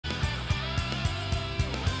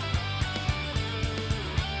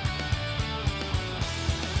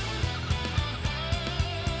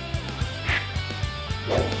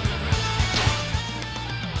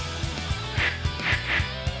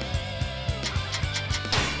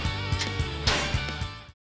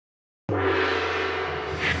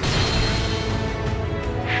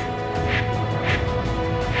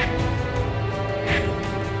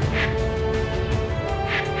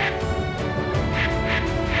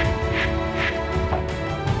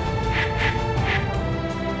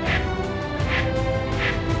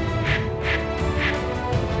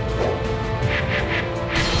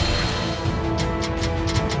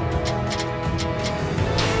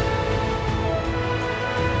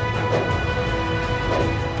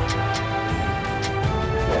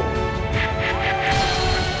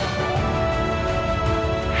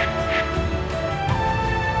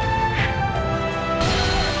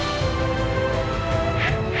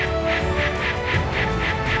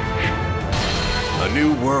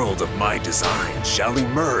new world of my design shall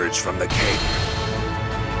emerge from the cave.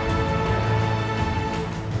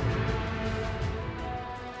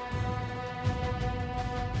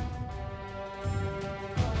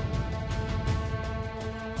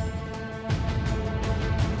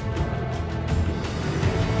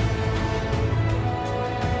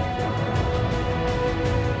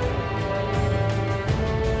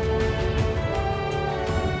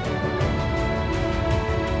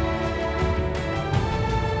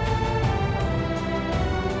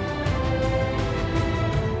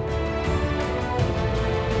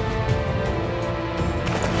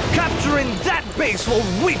 Capturing that base will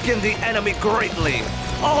weaken the enemy greatly.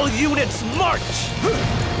 All units march!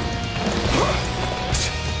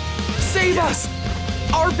 Save us!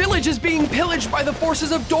 Our village is being pillaged by the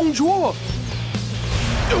forces of Dongzhuo!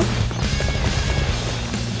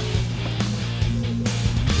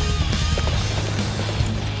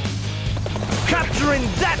 Capturing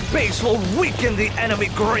that base will weaken the enemy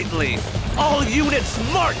greatly. All units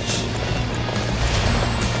march!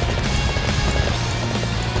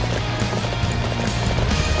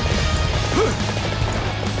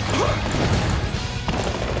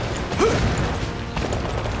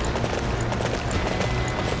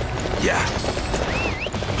 Yeah.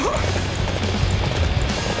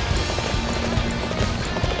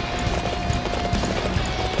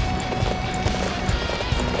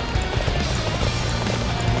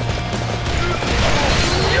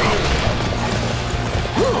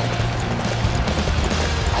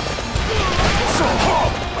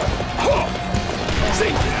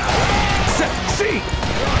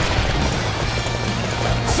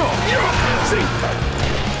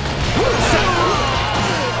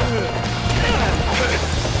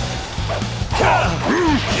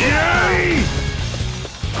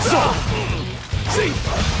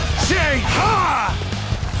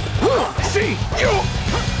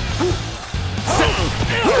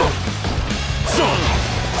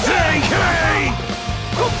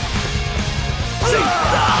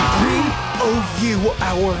 We owe you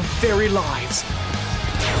our very lives.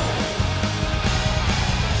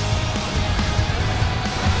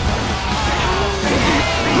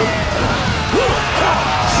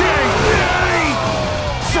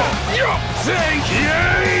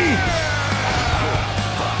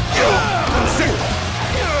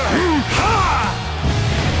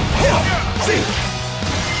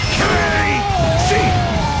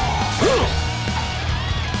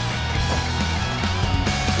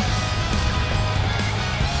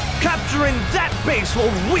 Capturing that base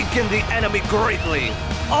will weaken the enemy greatly.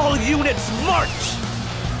 All units march!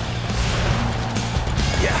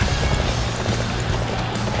 Yeah.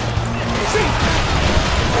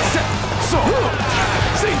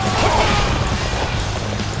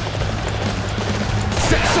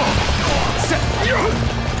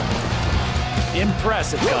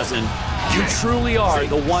 Impressive, cousin. You truly are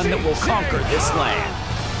the one that will conquer this land.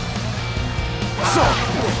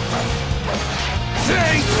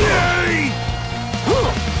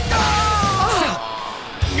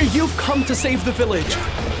 You've come to save the village.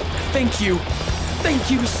 Thank you.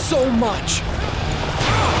 Thank you so much.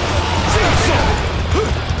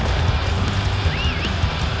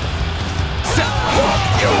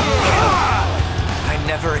 I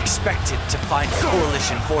never expected to find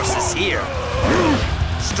coalition forces here.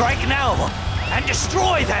 Strike now and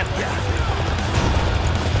destroy them!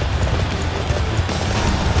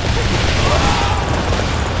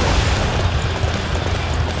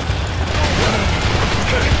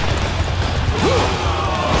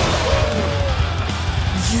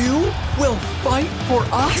 You will fight for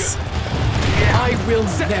us? I will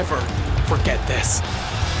never forget this.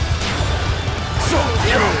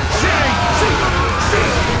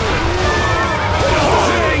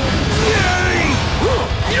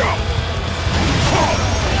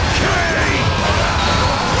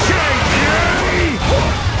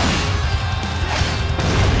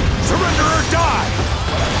 Surrender or die!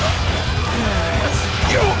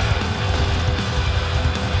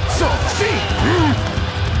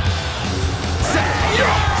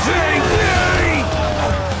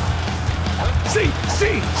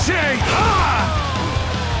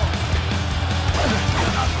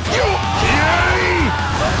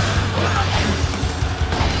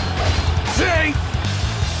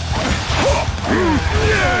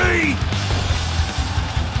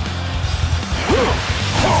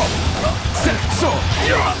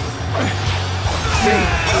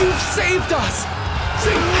 You've saved us!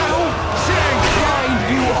 How kind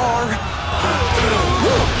you are!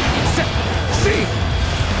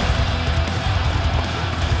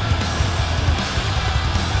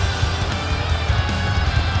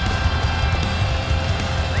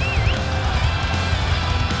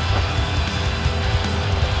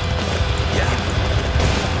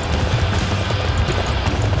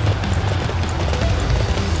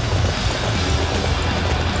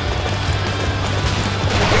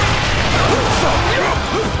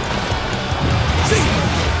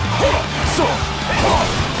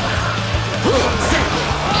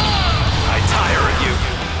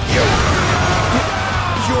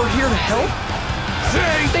 help?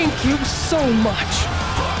 Thank you so much.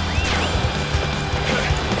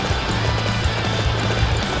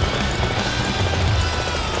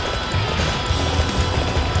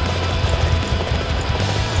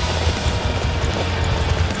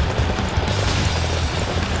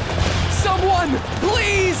 Someone,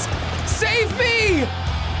 please, save me!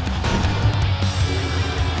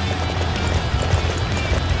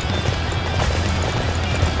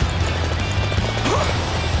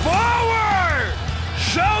 Forward!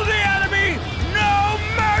 Show the enemy no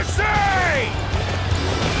mercy!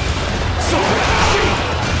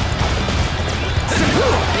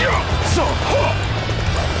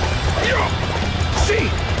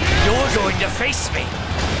 You're going to face me.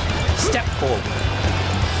 Step forward.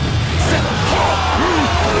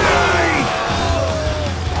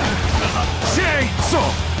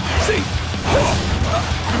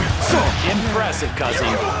 Impressive, cousin.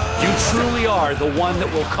 You truly are the one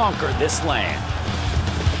that will conquer this land.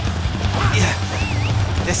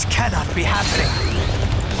 This cannot be happening.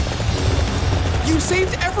 You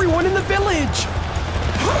saved everyone in the village!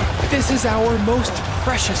 This is our most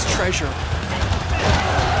precious treasure.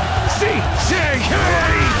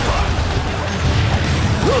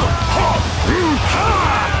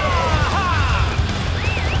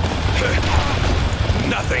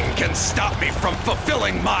 Nothing can stop me from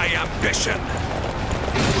fulfilling my ambition.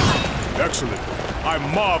 Excellent. I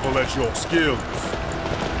marvel at your skills.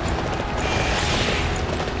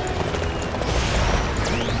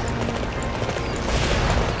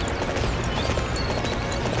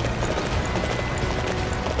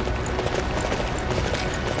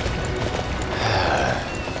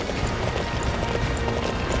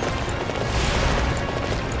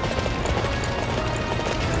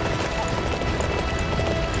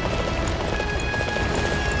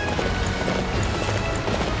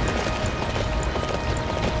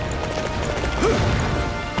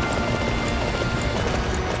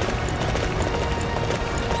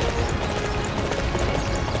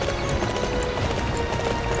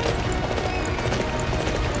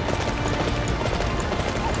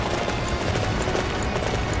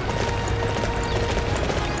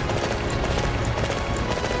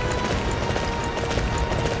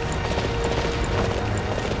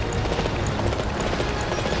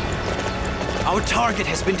 Our target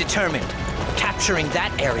has been determined. Capturing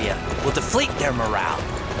that area will deflate their morale.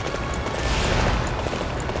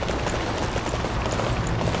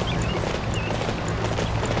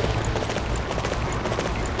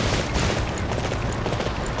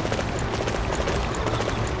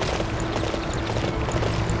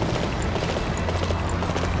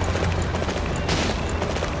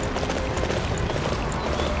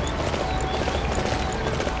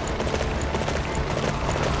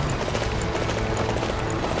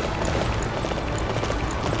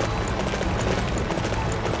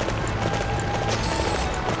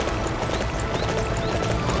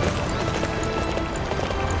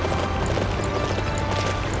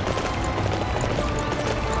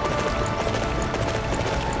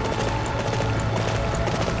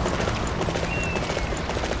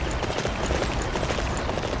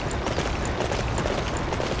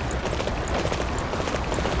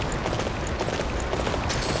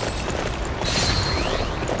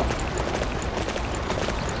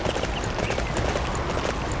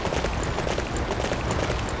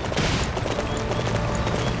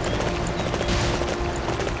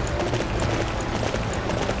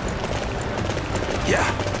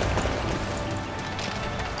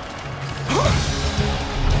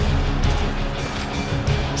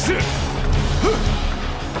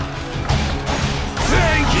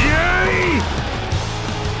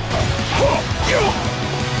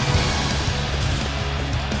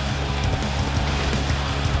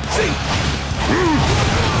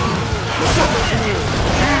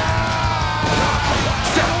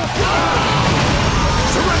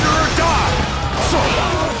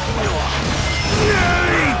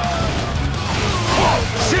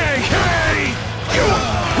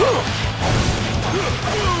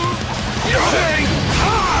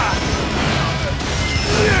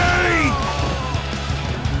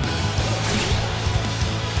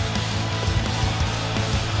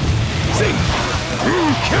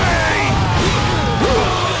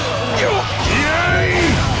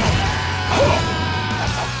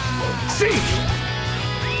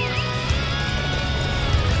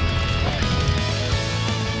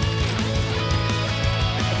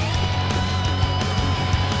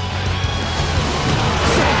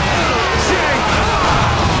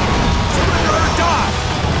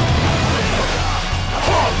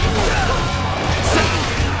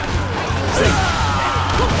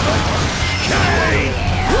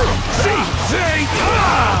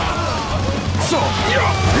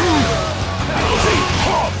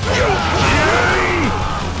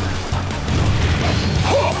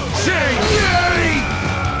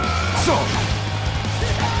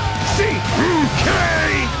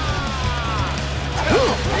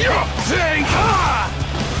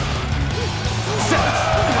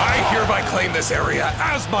 I claim this area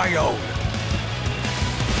as my own.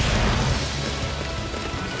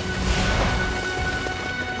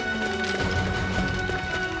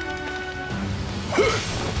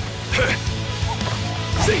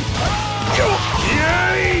 See?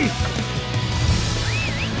 Yay!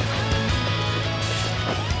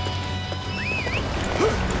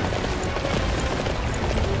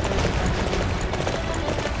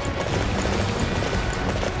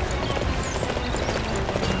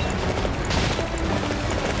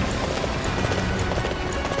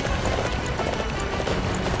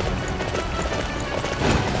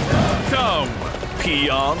 Come,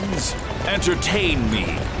 peons, entertain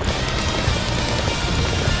me.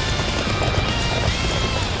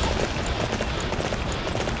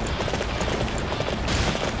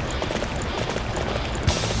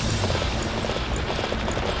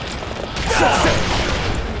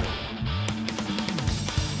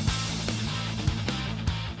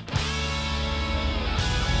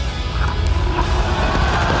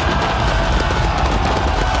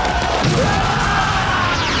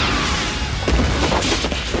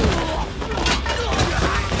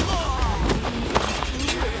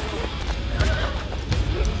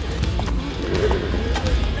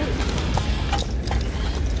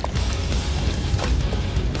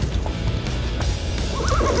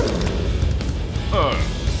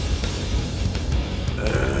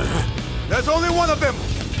 There's only one of them!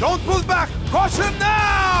 Don't pull back! Caution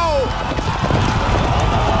now!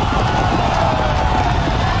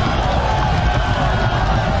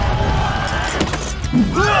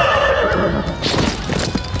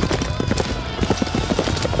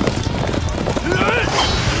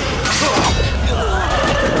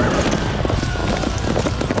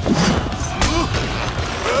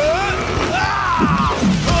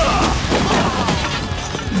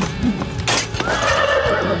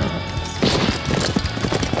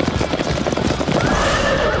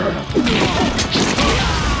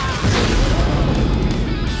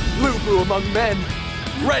 Among men,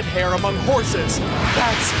 red hair among horses.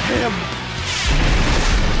 That's him.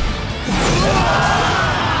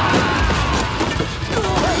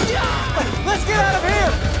 Let's get out of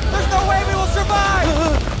here! There's no way we will survive!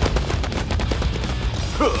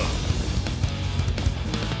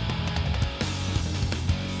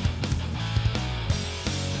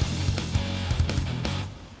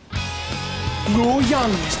 Luo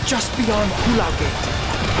Yang is just beyond Hulao Gate.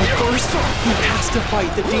 But first, he has to fight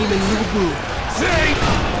the demon Lu Bu. See?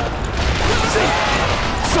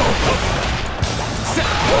 So.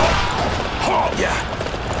 Yeah.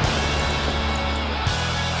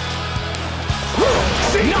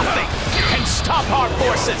 See? Nothing can stop our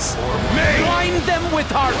forces. Blind them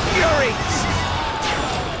with our furies.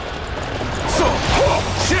 So.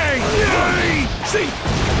 See?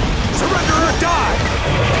 Surrender or die.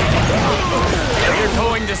 We're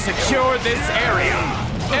going to secure this area.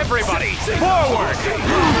 Everybody, forward!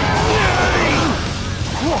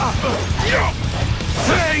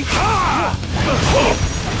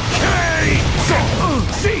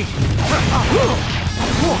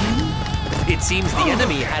 It seems the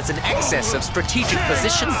enemy has an excess of strategic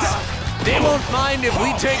positions. They won't mind if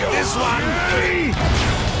we take this one.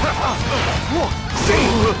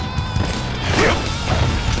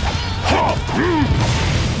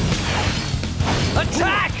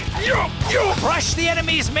 Attack! Crush the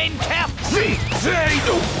enemy's main camp! Surrender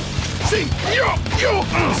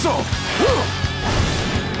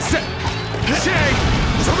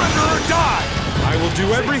or die! I will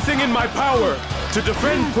do everything in my power to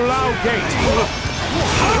defend Hulao Gate.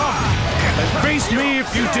 Come and face me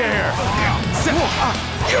if you dare.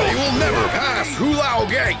 You will never pass Hulao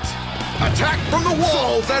Gate! Attack from the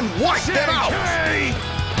walls and wipe them out!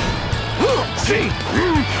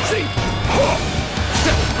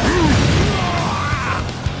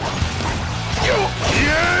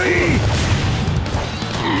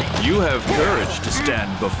 You have courage to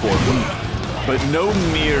stand before me, but no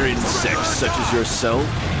mere insects such as yourself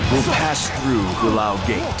will pass through Hulao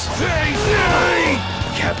Gate.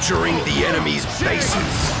 Capturing the enemy's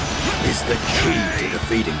bases is the key to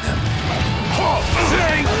defeating them.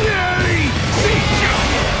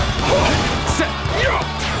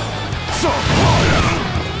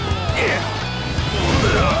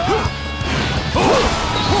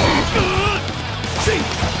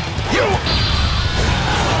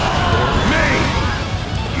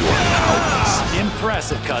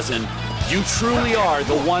 Impressive, cousin. You truly are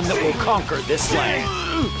the one that will conquer this land.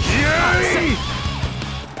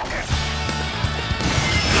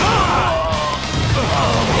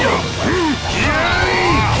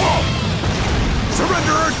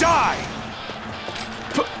 Surrender or die!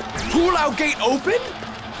 Hulao Gate open?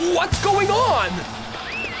 What's going on?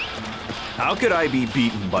 How could I be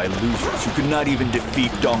beaten by losers who could not even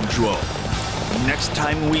defeat Dong Zhuo? Next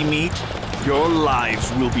time we meet, your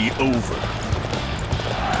lives will be over.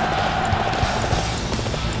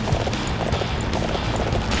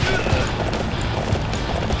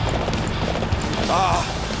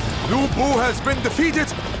 Lu Bu has been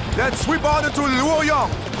defeated. Let's sweep on into Luoyang.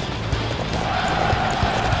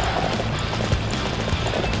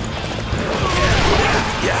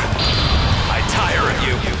 I tire of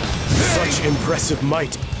you. Such impressive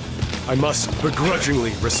might. I must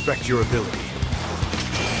begrudgingly respect your ability.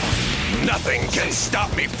 Nothing can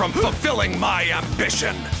stop me from fulfilling my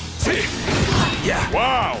ambition.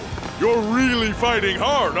 Wow! You're really fighting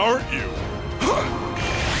hard, aren't you?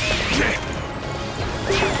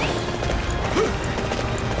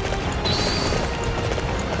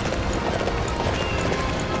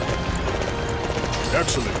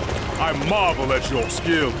 Excellent. I marvel at your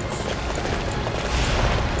skills.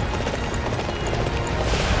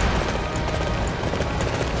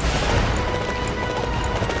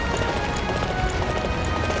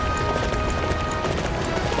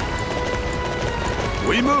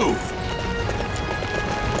 We move!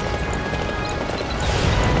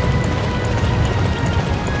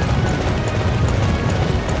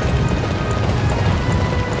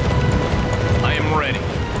 I am ready.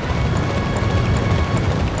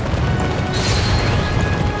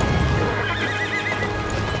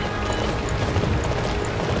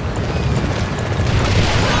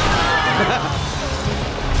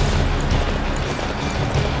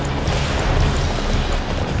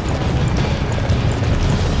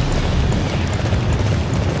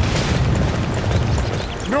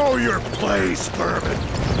 Know your place, vermin.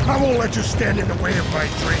 I won't let you stand in the way of my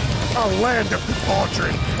dream. A land of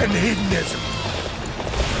debauchery and hedonism.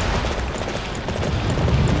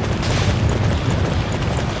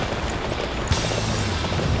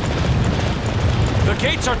 The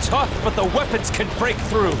gates are tough, but the weapons can break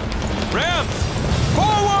through. Rams,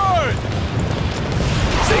 forward!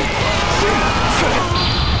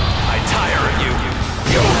 I tire of you.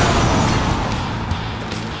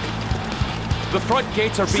 The front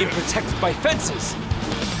gates are being protected by fences.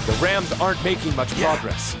 The Rams aren't making much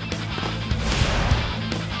progress.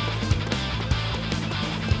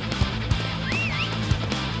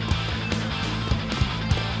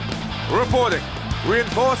 Reporting.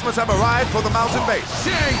 Reinforcements have arrived for the mountain base.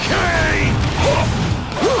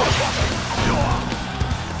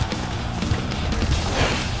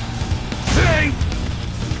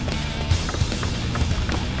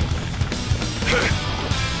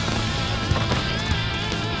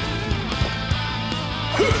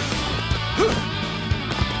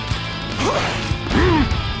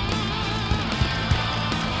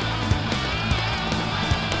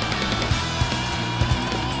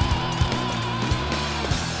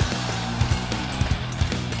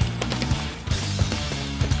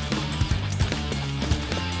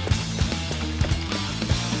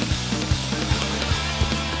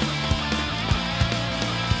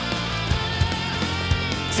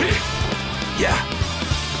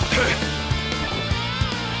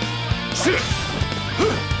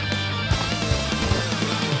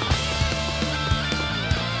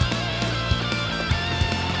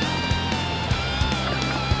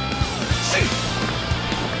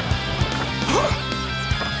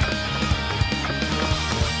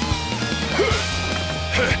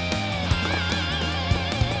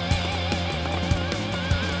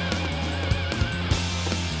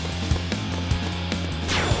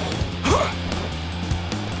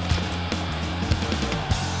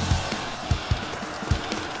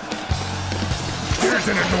 There's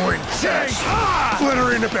an annoying chest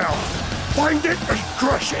flittering about. Find it and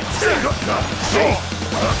crush it.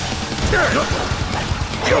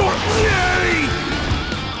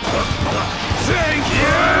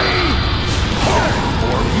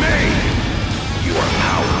 For me, you are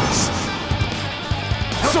powerless.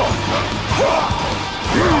 For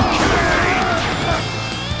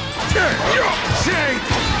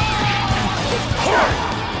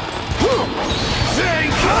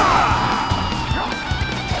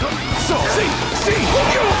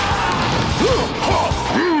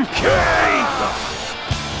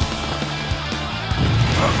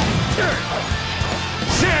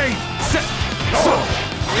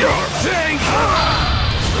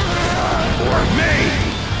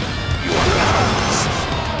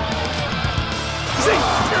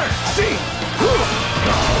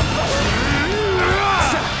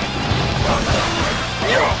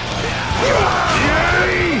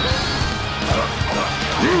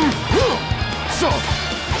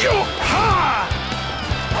me, you are powerless.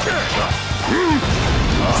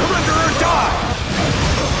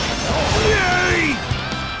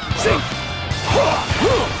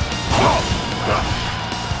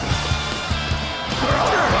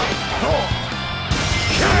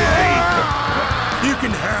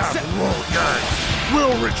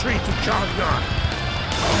 will retreat to Chang'an.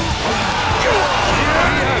 We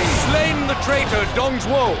have slain the traitor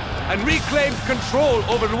Dongzhuo and reclaimed control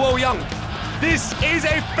over Luoyang. This is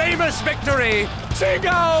a famous victory! Sing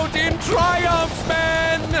out in triumph,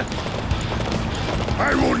 men!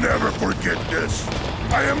 I will never forget this.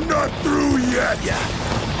 I am not through yet.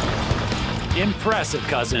 Impressive,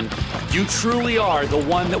 cousin. You truly are the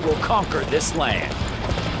one that will conquer this land.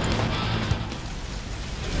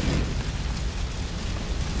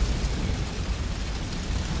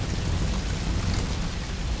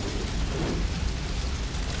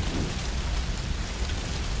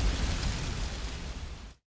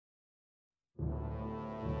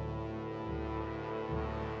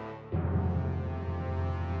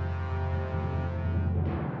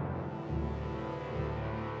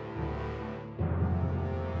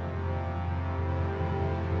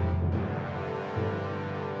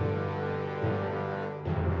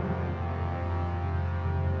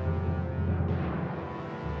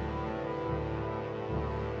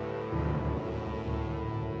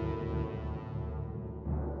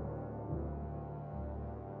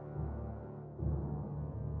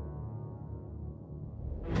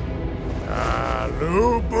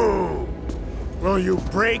 Lu Bu, will you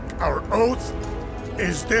break our oath?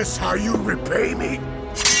 Is this how you repay me?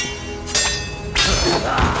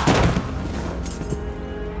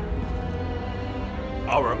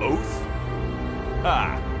 Our oath?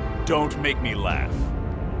 Ah, don't make me laugh.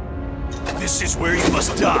 This is where you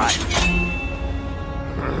must die.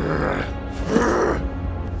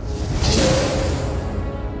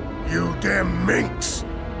 You damn minx!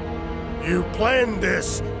 You planned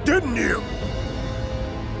this, didn't you?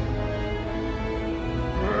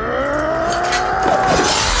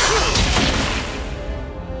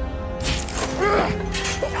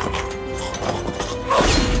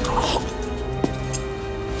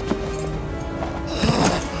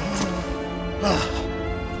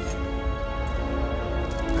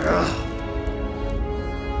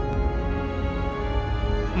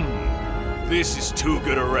 This is too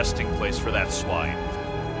good a resting place for that swine.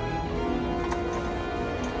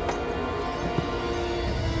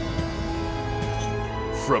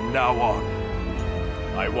 From now on,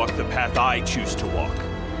 I walk the path I choose to walk.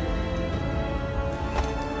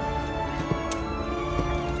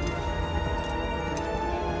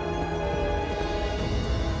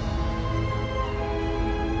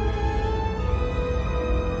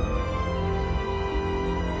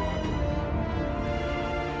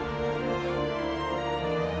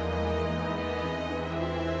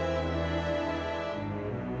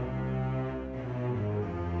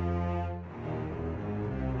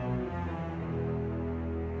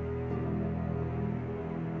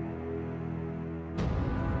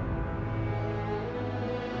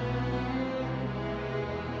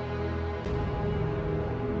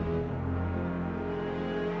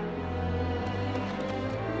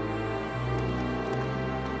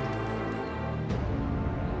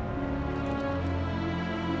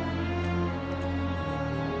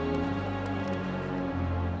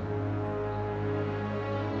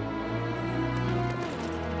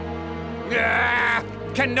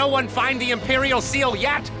 Can no one find the Imperial Seal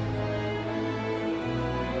yet?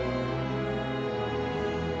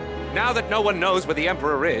 Now that no one knows where the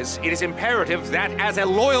Emperor is, it is imperative that, as a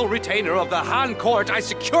loyal retainer of the Han Court, I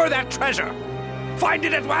secure that treasure. Find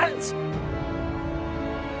it at once!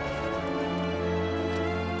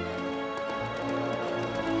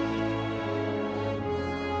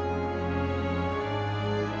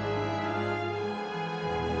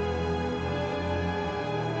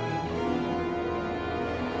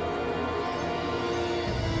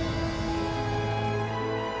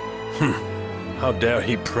 How dare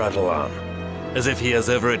he prattle on, as if he has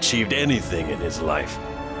ever achieved anything in his life.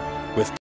 With